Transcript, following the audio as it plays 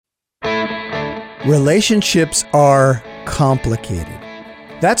Relationships are complicated.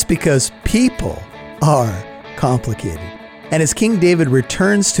 That's because people are complicated. And as King David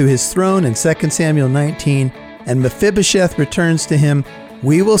returns to his throne in 2 Samuel 19, and Mephibosheth returns to him,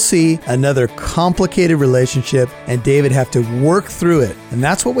 we will see another complicated relationship, and David have to work through it. And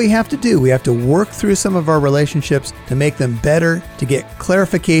that's what we have to do. We have to work through some of our relationships to make them better, to get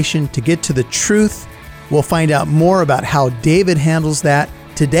clarification, to get to the truth. We'll find out more about how David handles that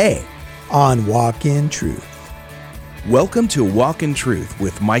today on Walk in Truth. Welcome to Walk in Truth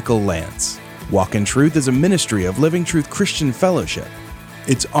with Michael Lance. Walk in Truth is a ministry of Living Truth Christian Fellowship.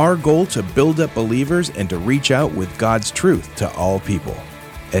 It's our goal to build up believers and to reach out with God's truth to all people.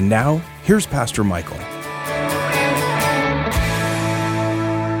 And now, here's Pastor Michael.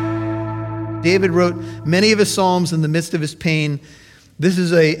 David wrote many of his psalms in the midst of his pain. This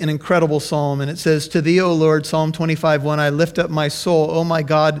is an incredible psalm, and it says, "To thee, O Lord," Psalm 25:1, "I lift up my soul. O my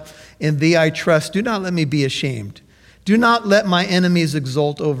God, in thee I trust. Do not let me be ashamed. Do not let my enemies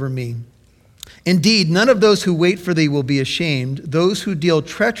exult over me. Indeed, none of those who wait for thee will be ashamed. Those who deal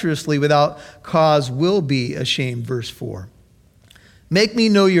treacherously without cause will be ashamed." Verse 4. "Make me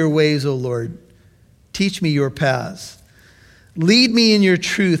know your ways, O Lord. Teach me your paths. Lead me in your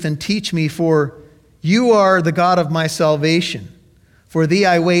truth and teach me, for you are the God of my salvation. For thee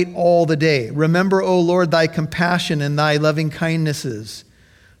I wait all the day. Remember, O Lord, thy compassion and thy loving kindnesses,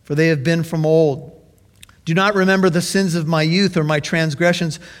 for they have been from old. Do not remember the sins of my youth or my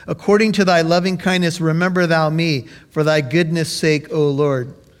transgressions. According to thy loving kindness, remember thou me, for thy goodness' sake, O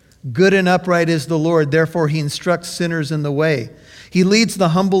Lord. Good and upright is the Lord, therefore he instructs sinners in the way. He leads the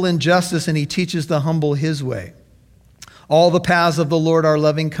humble in justice, and he teaches the humble his way. All the paths of the Lord are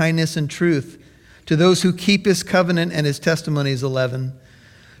loving kindness and truth to those who keep his covenant and his testimonies." 11.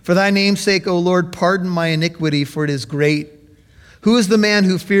 "For thy name's sake, O Lord, pardon my iniquity, for it is great. Who is the man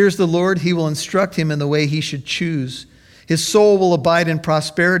who fears the Lord? He will instruct him in the way he should choose. His soul will abide in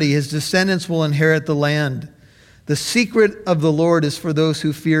prosperity. His descendants will inherit the land. The secret of the Lord is for those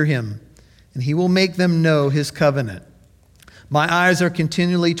who fear him, and he will make them know his covenant. My eyes are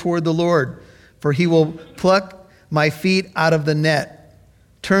continually toward the Lord, for he will pluck my feet out of the net.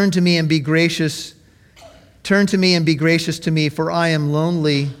 Turn to me and be gracious to me, for I am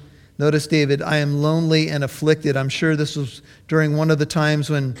lonely." Notice David, "I am lonely and afflicted." I'm sure this was during one of the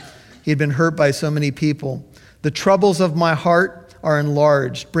times when he had been hurt by so many people. "The troubles of my heart are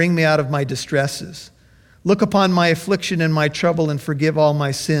enlarged. Bring me out of my distresses. Look upon my affliction and my trouble and forgive all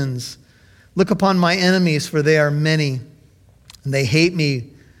my sins. Look upon my enemies, for they are many, and they hate me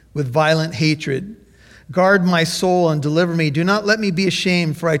with violent hatred. Guard my soul and deliver me. Do not let me be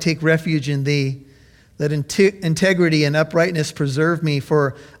ashamed, for I take refuge in thee. Let integrity and uprightness preserve me,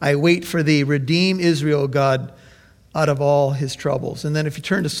 for I wait for thee. Redeem Israel, God, out of all his troubles." And then if you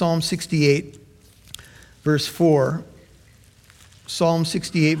turn to Psalm 68, verse 4, Psalm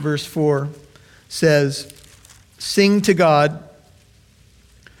 68, verse 4 says, "Sing to God,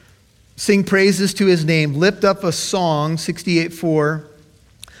 sing praises to his name, lift up a song," 68:4,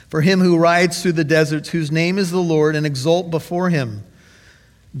 "for him who rides through the deserts, whose name is the Lord, and exult before him.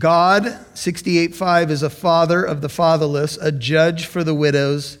 God," 68:5, "is a father of the fatherless, a judge for the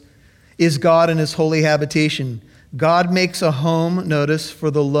widows, is God in his holy habitation. God makes a home," notice, "for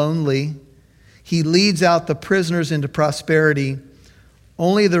the lonely. He leads out the prisoners into prosperity.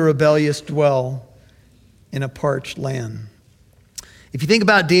 Only the rebellious dwell in a parched land." If you think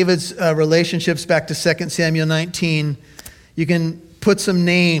about David's relationships back to 2 Samuel 19, you can put some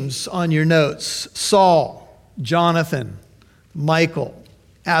names on your notes: Saul, Jonathan, Michael,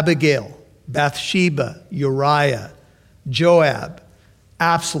 Abigail, Bathsheba, Uriah, Joab,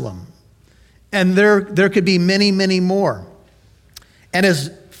 Absalom. And there could be many, many more. And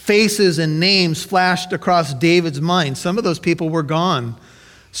as faces and names flashed across David's mind, some of those people were gone.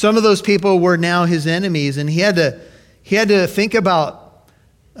 Some of those people were now his enemies, and he had to think about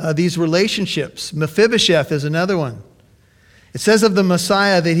these relationships. Mephibosheth is another one. It says of the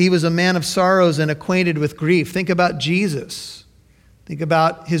Messiah that he was a man of sorrows and acquainted with grief. Think about Jesus. Think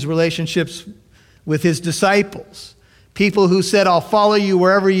about his relationships with his disciples. People who said, "I'll follow you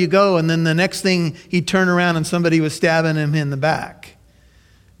wherever you go," and then the next thing he'd turn around and somebody was stabbing him in the back.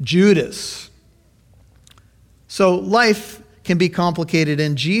 Judas. So life can be complicated,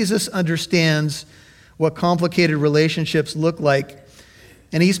 and Jesus understands what complicated relationships look like.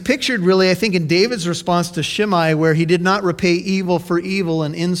 And he's pictured really, I think, in David's response to Shimei, where he did not repay evil for evil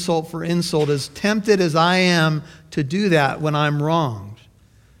and insult for insult. As tempted as I am to do that when I'm wronged,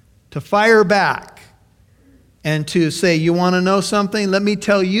 to fire back and to say, "You want to know something? Let me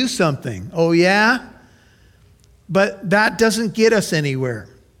tell you something." "Oh, yeah?" But that doesn't get us anywhere.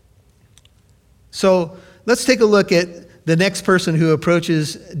 So let's take a look at the next person who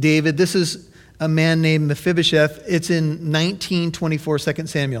approaches David. This is a man named Mephibosheth. It's in 19:24, 2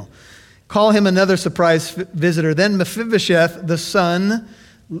 Samuel. Call him another surprise visitor. Then Mephibosheth, the son,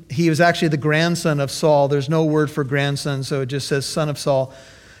 he was actually the grandson of Saul. There's no word for grandson, so it just says son of Saul,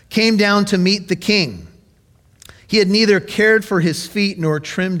 came down to meet the king. He had neither cared for his feet nor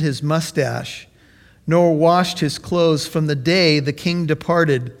trimmed his mustache, nor washed his clothes from the day the king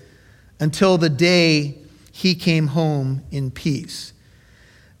departed until the day he came home in peace.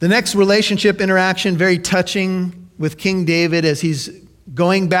 The next relationship interaction, very touching with King David as he's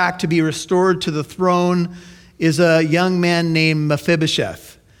going back to be restored to the throne, is a young man named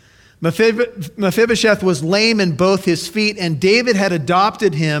Mephibosheth. Mephibosheth was lame in both his feet, and David had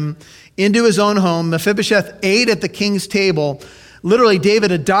adopted him into his own home. Mephibosheth ate at the king's table. Literally,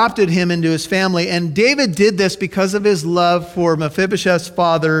 David adopted him into his family, and David did this because of his love for Mephibosheth's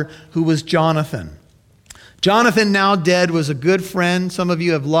father, who was Jonathan. Jonathan, now dead, was a good friend. Some of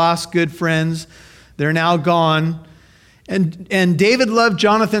you have lost good friends. They're now gone. And David loved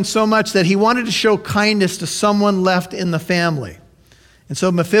Jonathan so much that he wanted to show kindness to someone left in the family. And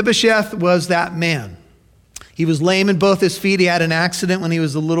so Mephibosheth was that man. He was lame in both his feet. He had an accident when he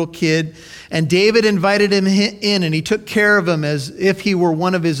was a little kid. And David invited him in, and he took care of him as if he were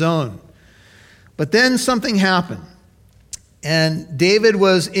one of his own. But then something happened. And David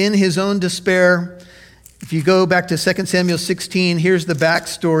was in his own despair. If you go back to 2 Samuel 16, here's the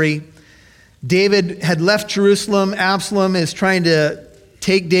backstory. David had left Jerusalem. Absalom is trying to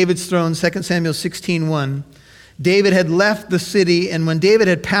take David's throne, 2 Samuel 16:1. David had left the city, and when David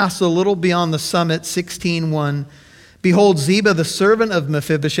had passed a little beyond the summit, 16:1, behold, Ziba, the servant of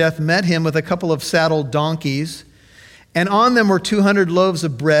Mephibosheth, met him with a couple of saddled donkeys, and on them were 200 loaves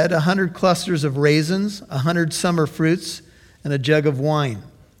of bread, 100 clusters of raisins, 100 summer fruits, and a jug of wine.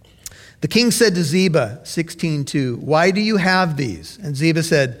 The king said to Ziba, 16:2, why do you have these? And Ziba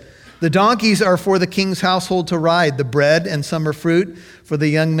said, the donkeys are for the king's household to ride, the bread and summer fruit for the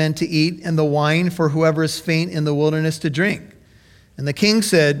young men to eat, and the wine for whoever is faint in the wilderness to drink. And the king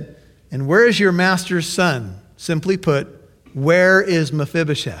said, and where is your master's son? Simply put, where is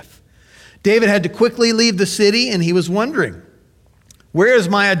Mephibosheth? David had to quickly leave the city, and he was wondering, where is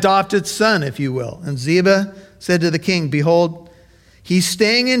my adopted son, if you will? And Ziba said to the king, behold, he's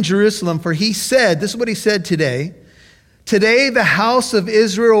staying in Jerusalem, for he said, this is what he said today, today the house of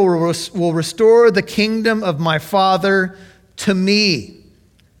Israel will restore the kingdom of my father to me.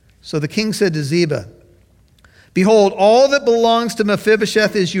 So the king said to Ziba, behold, all that belongs to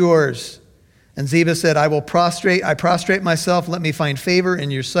Mephibosheth is yours. And Ziba said, I prostrate myself, let me find favor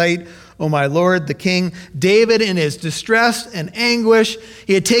in your sight, O my lord, the king. David, in his distress and anguish,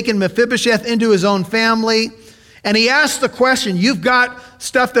 he had taken Mephibosheth into his own family. And he asked the question, you've got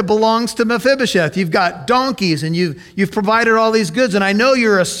stuff that belongs to Mephibosheth. You've got donkeys and you've provided all these goods. And I know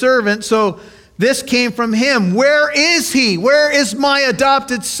you're a servant, so this came from him. Where is he? Where is my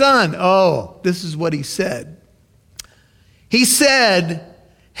adopted son? Oh, this is what he said. He said,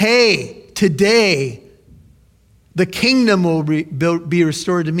 hey, today the kingdom will be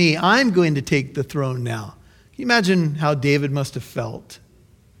restored to me. I'm going to take the throne now. Can you imagine how David must have felt?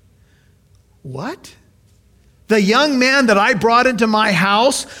 What? The young man that I brought into my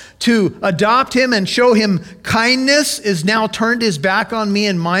house to adopt him and show him kindness is now turned his back on me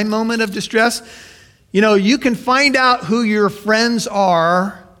in my moment of distress. You know, you can find out who your friends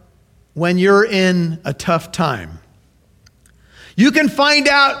are when you're in a tough time. You can find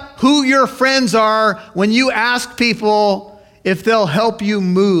out who your friends are when you ask people if they'll help you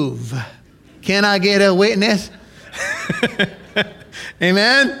move. Can I get a witness?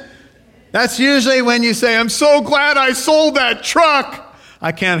 Amen? That's usually when you say, I'm so glad I sold that truck.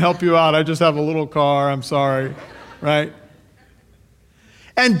 I can't help you out. I just have a little car. I'm sorry. Right?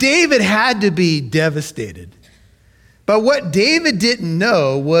 And David had to be devastated. But what David didn't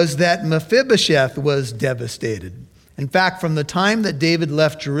know was that Mephibosheth was devastated. In fact, from the time that David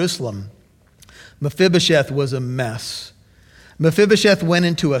left Jerusalem, Mephibosheth was a mess. Mephibosheth went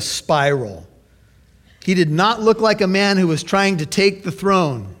into a spiral. He did not look like a man who was trying to take the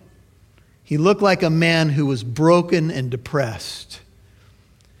throne. He looked like a man who was broken and depressed.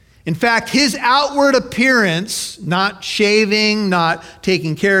 In fact, his outward appearance, not shaving, not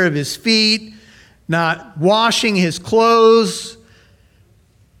taking care of his feet, not washing his clothes,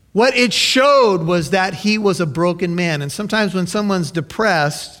 what it showed was that he was a broken man. And sometimes when someone's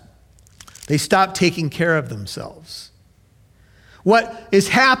depressed, they stop taking care of themselves. What is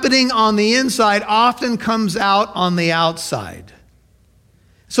happening on the inside often comes out on the outside.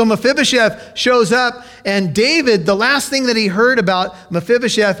 So Mephibosheth shows up, and David, the last thing that he heard about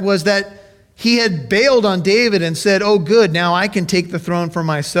Mephibosheth was that he had bailed on David and said, "Oh, good, now I can take the throne for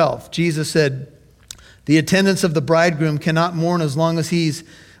myself." Jesus said, "The attendants of the bridegroom cannot mourn as long as he's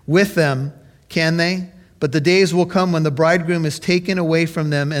with them, can they? But the days will come when the bridegroom is taken away from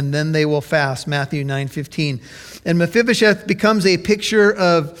them, and then they will fast." Matthew 9:15. And Mephibosheth becomes a picture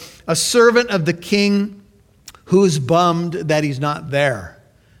of a servant of the king who's bummed that he's not there.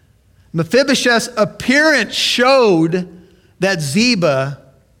 Mephibosheth's appearance showed that Ziba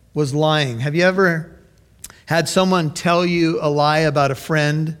was lying. Have you ever had someone tell you a lie about a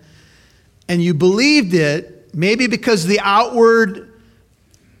friend and you believed it, maybe because the outward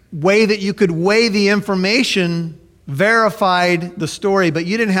way that you could weigh the information verified the story, but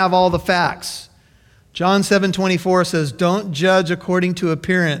you didn't have all the facts? John 7:24 says, "Don't judge according to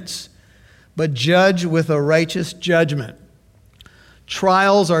appearance, but judge with a righteous judgment."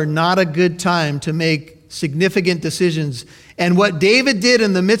 Trials are not a good time to make significant decisions. And what David did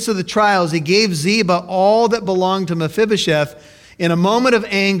in the midst of the trials, he gave Ziba all that belonged to Mephibosheth in a moment of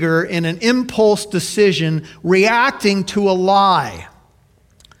anger, in an impulse decision, reacting to a lie.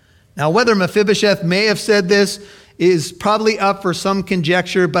 Now, whether Mephibosheth may have said this is probably up for some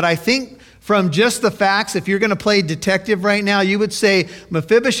conjecture, but I think from just the facts, if you're going to play detective right now, you would say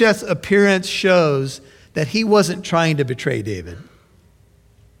Mephibosheth's appearance shows that he wasn't trying to betray David.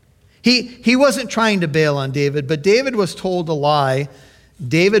 He wasn't trying to bail on David, but David was told a lie.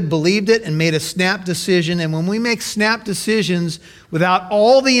 David believed it and made a snap decision. And when we make snap decisions without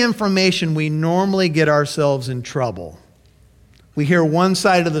all the information, we normally get ourselves in trouble. We hear one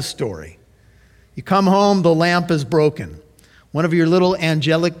side of the story. You come home, the lamp is broken. One of your little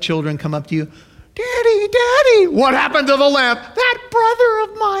angelic children come up to you, "Daddy, Daddy, what happened to the lamp?" "That brother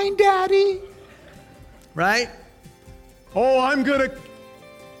of mine, Daddy." Right? "Oh, I'm going to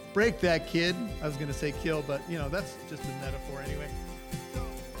break that kid." I was going to say kill, but that's just a metaphor anyway.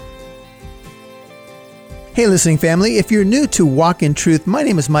 Hey, listening family, if you're new to Walk in Truth, my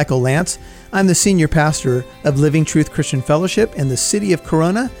name is Michael Lance. I'm the senior pastor of Living Truth Christian Fellowship in the city of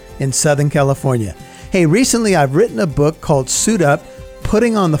Corona in Southern California. Hey, recently I've written a book called Suit Up,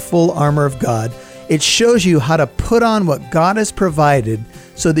 Putting on the Full Armor of God. It shows you how to put on what God has provided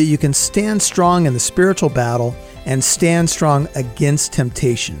so that you can stand strong in the spiritual battle and stand strong against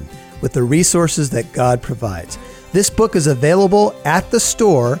temptation with the resources that God provides. This book is available at the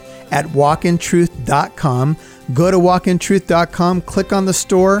store at walkintruth.com. Go to walkintruth.com, click on the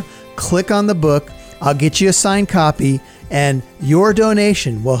store, click on the book. I'll get you a signed copy, and your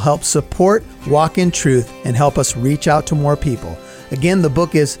donation will help support Walk in Truth and help us reach out to more people. Again, the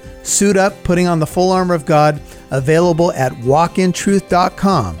book is Suit Up, Putting on the Full Armor of God, available at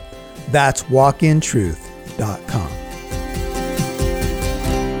walkintruth.com. That's walkintruth.com.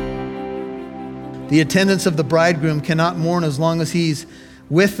 The attendants of the bridegroom cannot mourn as long as he's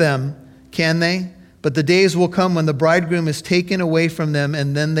with them, can they? But the days will come when the bridegroom is taken away from them,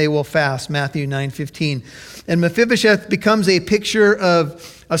 and then they will fast. Matthew 9:15. And Mephibosheth becomes a picture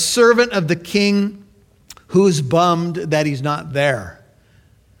of a servant of the king who's bummed that he's not there.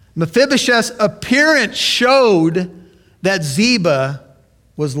 Mephibosheth's appearance showed that Ziba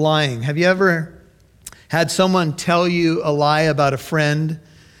was lying. Have you ever had someone tell you a lie about a friend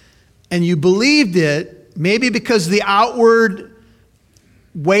and you believed it, maybe because the outward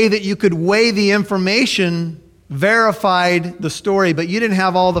way that you could weigh the information verified the story, but you didn't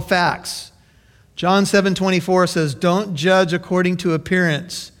have all the facts? John 7:24 says, "Don't judge according to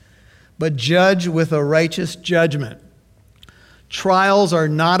appearance, but judge with a righteous judgment." Trials are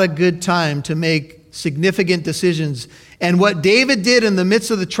not a good time to make significant decisions. And what David did in the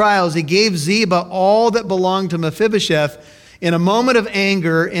midst of the trials, he gave Ziba all that belonged to Mephibosheth in a moment of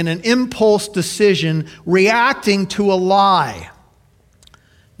anger, in an impulse decision, reacting to a lie.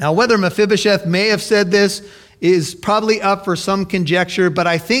 Now, whether Mephibosheth may have said this is probably up for some conjecture, but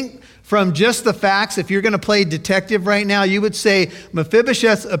I think from just the facts, if you're going to play detective right now, you would say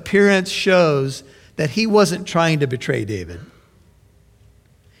Mephibosheth's appearance shows that he wasn't trying to betray David.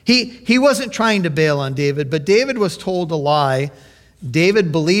 He wasn't trying to bail on David, but David was told a lie. David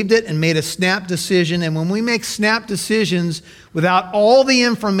believed it and made a snap decision. And when we make snap decisions without all the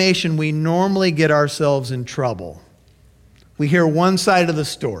information, we normally get ourselves in trouble. We hear one side of the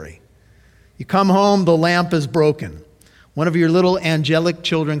story. You come home, the lamp is broken. One of your little angelic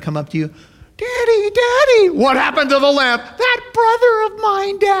children come up to you, "Daddy, Daddy, what happened to the lamp?" "That brother of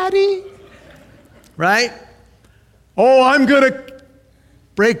mine, Daddy." Right? "Oh, I'm going to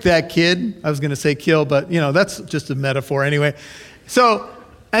break that kid." I was going to say kill, but that's just a metaphor anyway. So,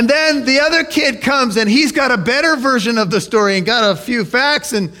 and then the other kid comes and he's got a better version of the story and got a few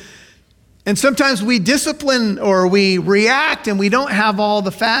facts, and And sometimes we discipline or we react and we don't have all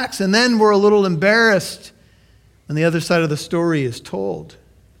the facts, and then we're a little embarrassed when the other side of the story is told.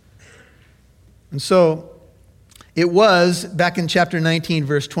 And so it was, back in chapter 19,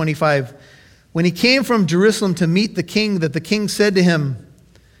 verse 25, when he came from Jerusalem to meet the king, that the king said to him,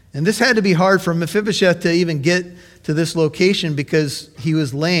 and this had to be hard for Mephibosheth to even get to this location because he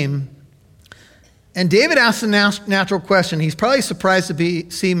was lame. And David asked a natural question. He's probably surprised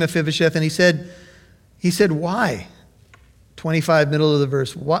to see Mephibosheth, and he said, why? 25, middle of the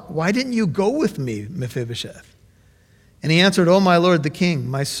verse. Why didn't you go with me, Mephibosheth? And he answered, "Oh, my lord the king,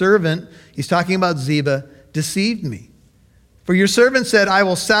 my servant," he's talking about Ziba, "deceived me. For your servant said, I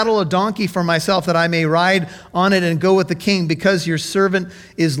will saddle a donkey for myself that I may ride on it and go with the king because your servant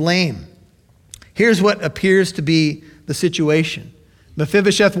is lame." Here's what appears to be the situation.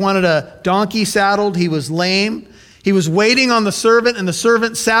 Mephibosheth wanted a donkey saddled. He was lame. He was waiting on the servant, and the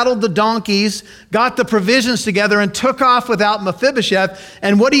servant saddled the donkeys, got the provisions together, and took off without Mephibosheth.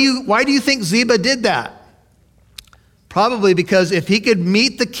 And why do you think Ziba did that? Probably because if he could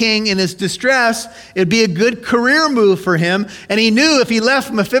meet the king in his distress, it'd be a good career move for him. And he knew if he left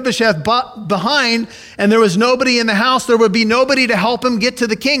Mephibosheth behind and there was nobody in the house, there would be nobody to help him get to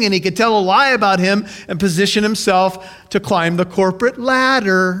the king. And he could tell a lie about him and position himself to climb the corporate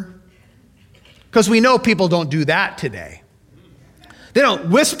ladder. Because we know people don't do that today. They don't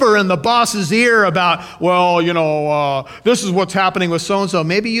whisper in the boss's ear about, this is what's happening with so-and-so.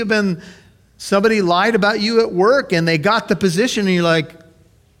 Maybe somebody lied about you at work and they got the position and you're like,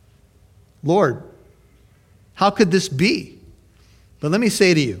 Lord, how could this be? But let me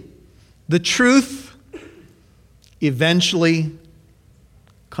say to you, the truth eventually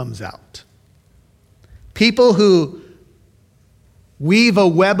comes out. People who weave a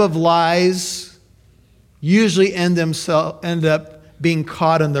web of lies usually end up being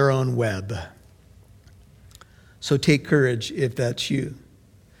caught in their own web. So take courage if that's you.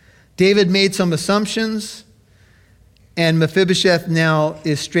 David made some assumptions, and Mephibosheth now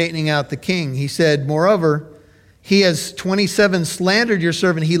is straightening out the king. He said, moreover, he has 27 slandered your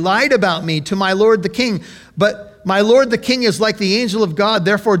servant. He lied about me to my lord the king. But my lord the king is like the angel of God.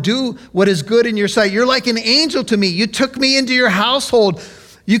 Therefore, do what is good in your sight. You're like an angel to me. You took me into your household.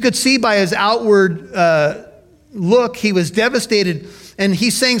 You could see by his outward look, he was devastated. And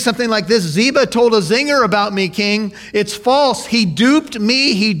he's saying something like this: Ziba told a zinger about me, king. It's false. He duped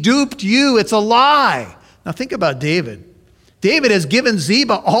me. He duped you. It's a lie. Now think about David. David has given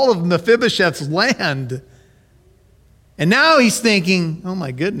Ziba all of Mephibosheth's land. And now he's thinking, oh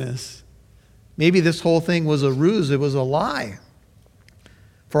my goodness, maybe this whole thing was a ruse. It was a lie.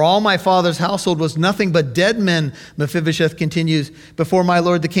 For all my father's household was nothing but dead men, Mephibosheth continues, before my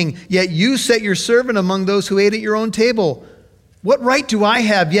lord the king. Yet you set your servant among those who ate at your own table. What right do I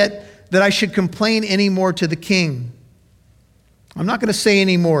have yet that I should complain any more to the king? I'm not going to say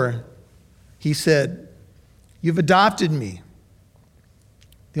any more, he said. You've adopted me.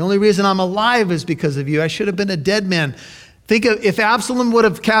 The only reason I'm alive is because of you. I should have been a dead man. Think of if Absalom would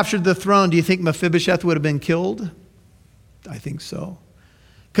have captured the throne, do you think Mephibosheth would have been killed? I think so.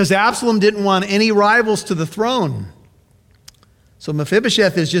 Because Absalom didn't want any rivals to the throne. So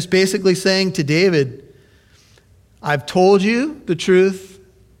Mephibosheth is just basically saying to David, I've told you the truth,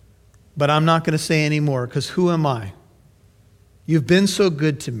 but I'm not going to say any more, because who am I? You've been so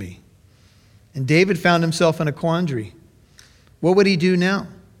good to me. And David found himself in a quandary. What would he do now?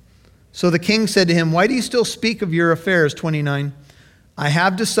 So the king said to him, why do you still speak of your affairs? 29. I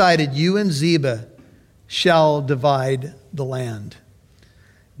have decided you and Ziba shall divide the land.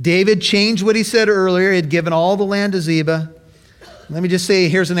 David changed what he said earlier. He had given all the land to Ziba. Let me just say,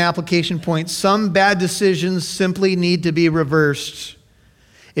 here's an application point. Some bad decisions simply need to be reversed.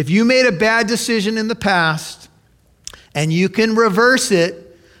 If you made a bad decision in the past and you can reverse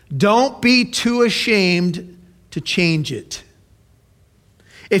it, don't be too ashamed to change it.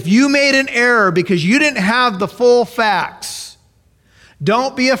 If you made an error because you didn't have the full facts,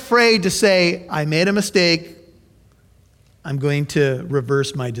 don't be afraid to say, I made a mistake. I'm going to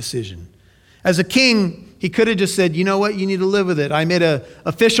reverse my decision. As a king, he could have just said, you know what, you need to live with it. I made an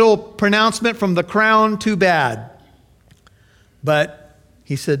official pronouncement from the crown, too bad. But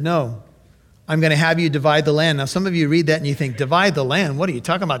he said, no, I'm going to have you divide the land. Now, some of you read that and you think, divide the land? What are you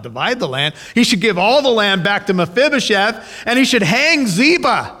talking about, divide the land? He should give all the land back to Mephibosheth, and he should hang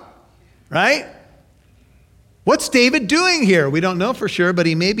Ziba, right? What's David doing here? We don't know for sure, but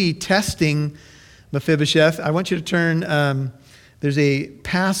he may be testing Mephibosheth. I want you to turn, there's a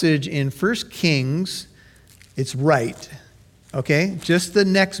passage in 1 Kings. It's right, okay? Just the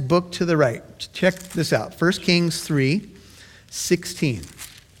next book to the right. Check this out. 1 Kings 3:16.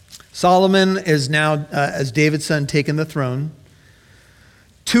 Solomon is now, as David's son, taken the throne.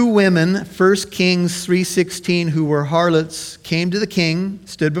 Two women, 1 Kings 3:16, who were harlots, came to the king,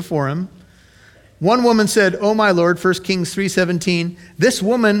 stood before him. One woman said, "Oh, my lord," 1 Kings 3:17, "this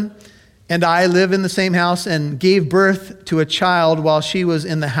woman and I live in the same house and gave birth to a child while she was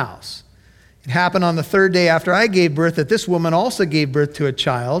in the house. It happened on the third day after I gave birth that this woman also gave birth to a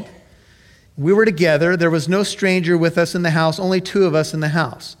child. We were together. There was no stranger with us in the house, only two of us in the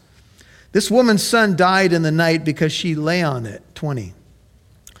house. This woman's son died in the night because she lay on it." 20.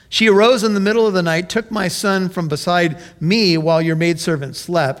 "She arose in the middle of the night, took my son from beside me while your maidservant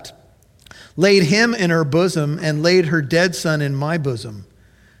slept, laid him in her bosom, and laid her dead son in my bosom.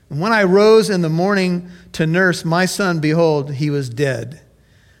 And when I rose in the morning to nurse my son, behold, he was dead.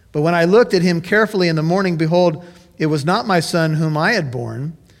 But when I looked at him carefully in the morning, behold, it was not my son whom I had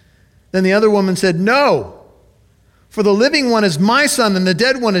born. Then the other woman said, 'No, for the living one is my son, and the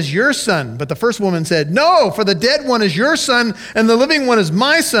dead one is your son.' But the first woman said, 'No, for the dead one is your son, and the living one is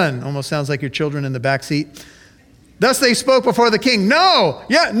my son.'" Almost sounds like your children in the back seat. "Thus they spoke before the king. 'No,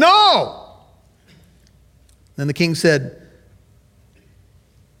 yeah, no.' Then the king said,"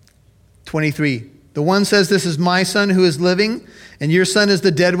 23, "The one says, 'This is my son who is living, and your son is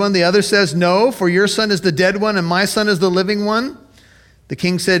the dead one.' The other says, 'No, for your son is the dead one, and my son is the living one.' The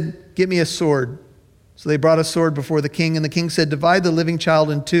king said, 'Get me a sword.' So they brought a sword before the king, and the king said, 'Divide the living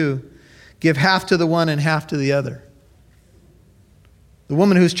child in two. Give half to the one and half to the other.' The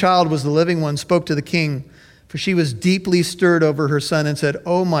woman whose child was the living one spoke to the king, for she was deeply stirred over her son, and said,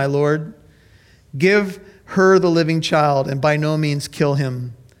 'Oh, my lord, give her the living child, and by no means kill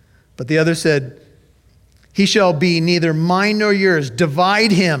him.' But the other said, 'He shall be neither mine nor yours.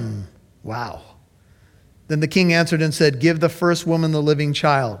 Divide him.'" Wow. Then the king answered and said, "Give the first woman the living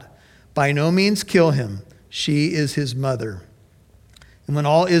child. By no means kill him. She is his mother." And when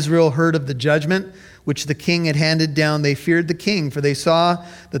all Israel heard of the judgment which the king had handed down, they feared the king, for they saw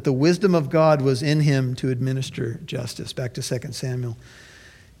that the wisdom of God was in him to administer justice. Back to 2 Samuel.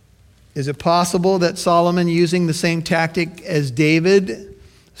 Is it possible that Solomon, using the same tactic as David,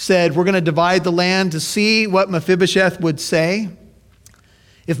 said, "We're going to divide the land," to see what Mephibosheth would say?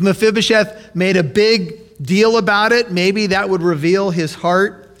 If Mephibosheth made a big deal about it, maybe that would reveal his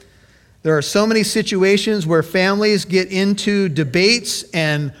heart. There are so many situations where families get into debates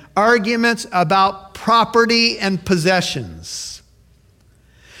and arguments about property and possessions.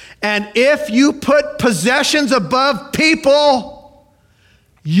 And if you put possessions above people,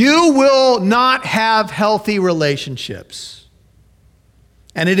 you will not have healthy relationships.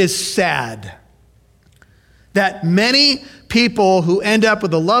 And it is sad that many people who end up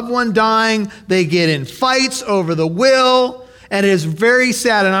with a loved one dying, they get in fights over the will, and it is very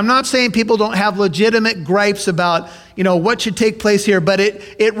sad. And I'm not saying people don't have legitimate gripes about, what should take place here, but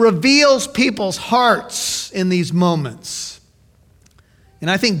it reveals people's hearts in these moments. And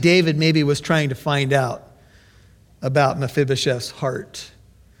I think David maybe was trying to find out about Mephibosheth's heart.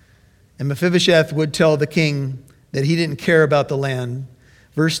 And Mephibosheth would tell the king that he didn't care about the land.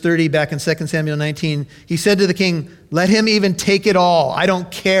 Verse 30, back in 2 Samuel 19, he said to the king, "Let him even take it all. I don't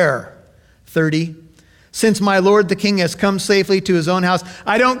care." 30, "Since my lord the king has come safely to his own house,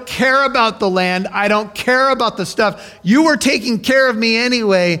 I don't care about the land. I don't care about the stuff. You were taking care of me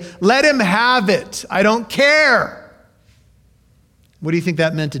anyway. Let him have it. I don't care." What do you think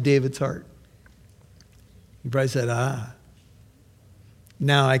that meant to David's heart? He probably said,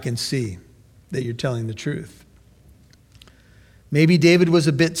 now I can see that you're telling the truth. Maybe David was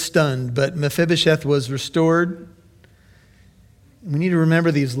a bit stunned, but Mephibosheth was restored. We need to remember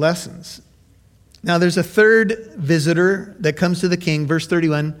these lessons. Now, there's a third visitor that comes to the king, verse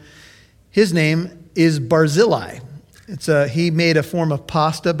 31. His name is Barzillai. He made a form of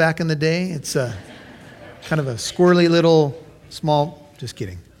pasta back in the day. It's a kind of a squirrely little small, just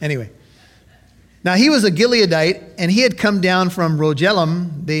kidding. Anyway. Now, he was a Gileadite, and he had come down from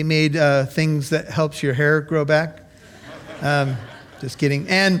Rogelim. They made things that helps your hair grow back. Just kidding.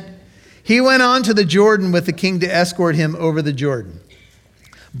 And he went on to the Jordan with the king to escort him over the Jordan.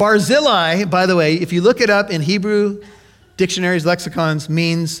 Barzillai, by the way, if you look it up in Hebrew dictionaries, lexicons,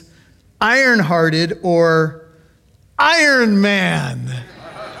 means iron-hearted or Iron Man.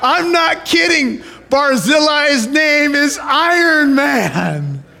 I'm not kidding. Barzillai's name is Iron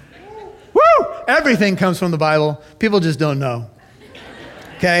Man. Woo! Everything comes from the Bible. People just don't know.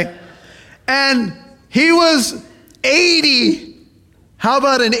 Okay? And he was 80. How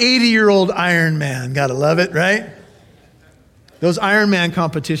about an 80-year-old Iron Man? Gotta love it, right? Those Iron Man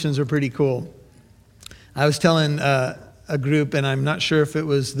competitions are pretty cool. I was telling a group, and I'm not sure if it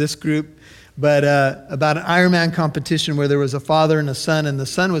was this group but about an Ironman competition where there was a father and a son, and the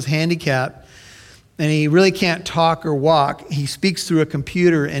son was handicapped, and he really can't talk or walk. He speaks through a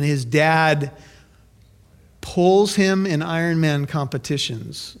computer, and his dad pulls him in Ironman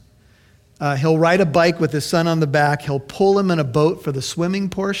competitions. He'll ride a bike with his son on the back. He'll pull him in a boat for the swimming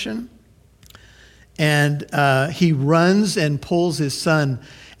portion. And he runs and pulls his son.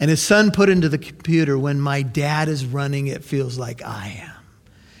 And his son put into the computer, when my dad is running, it feels like I am.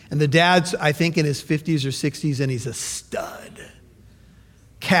 And the dad's, I think, in his 50s or 60s, and he's a stud.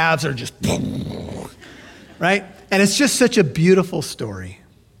 Calves are just, right? And it's just such a beautiful story.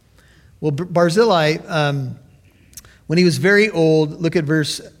 Well, Barzillai, when he was very old, look at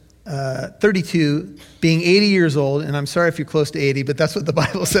verse 32, being 80 years old, and I'm sorry if you're close to 80, but that's what the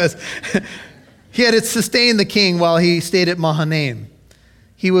Bible says. He had sustained the king while he stayed at Mahanaim.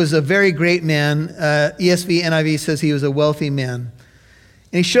 He was a very great man. ESV, NIV says he was a wealthy man.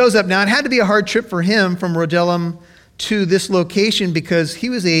 And he shows up. Now, it had to be a hard trip for him from Rogelim to this location because he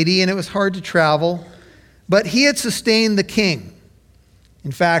was 80 and it was hard to travel. But he had sustained the king.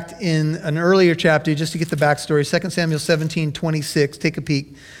 In fact, in an earlier chapter, just to get the backstory, 2 Samuel 17:26, take a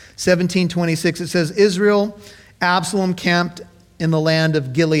peek. 17:26, it says, Israel, Absalom camped in the land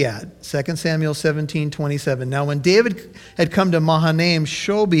of Gilead. 2 Samuel 17:27. Now, when David had come to Mahanaim,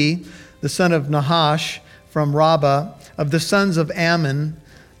 Shobi, the son of Nahash from Rabbah, of the sons of Ammon,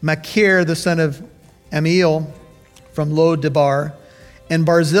 Machir, the son of Amiel from Lo-debar, and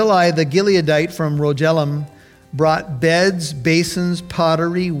Barzillai, the Gileadite from Rogelim, brought beds, basins,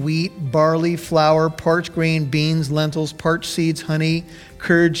 pottery, wheat, barley, flour, parched grain, beans, lentils, parched seeds, honey,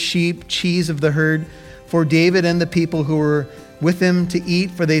 curd, sheep, cheese of the herd, for David and the people who were with him to eat,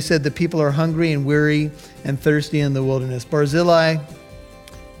 for they said, the people are hungry and weary and thirsty in the wilderness. Barzillai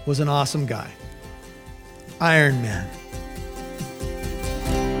was an awesome guy. Iron Man.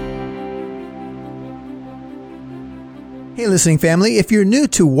 Hey, listening family, if you're new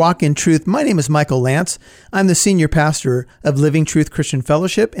to Walk in Truth, my name is Michael Lance. I'm the senior pastor of Living Truth Christian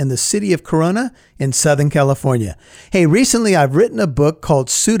Fellowship in the city of Corona in Southern California. Hey, recently I've written a book called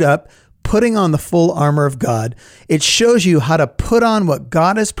Suit Up, Putting on the Full Armor of God. It shows you how to put on what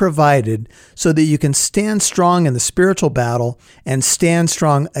God has provided so that you can stand strong in the spiritual battle and stand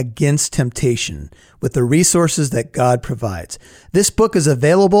strong against temptation with the resources that God provides. This book is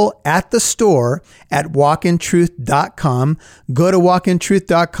available at the store at walkintruth.com. Go to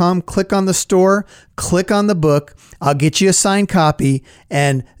walkintruth.com, click on the store, click on the book. I'll get you a signed copy,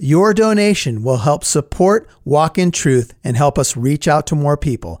 and your donation will help support Walk in Truth and help us reach out to more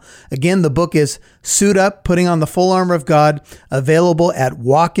people. Again, the book is Suit Up, Putting on the Full Armor of God, available at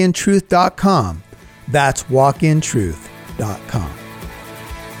walkintruth.com. That's walkintruth.com.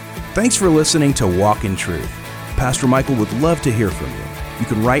 Thanks for listening to Walk in Truth. Pastor Michael would love to hear from you. You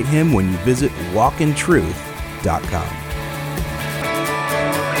can write him when you visit walkintruth.com.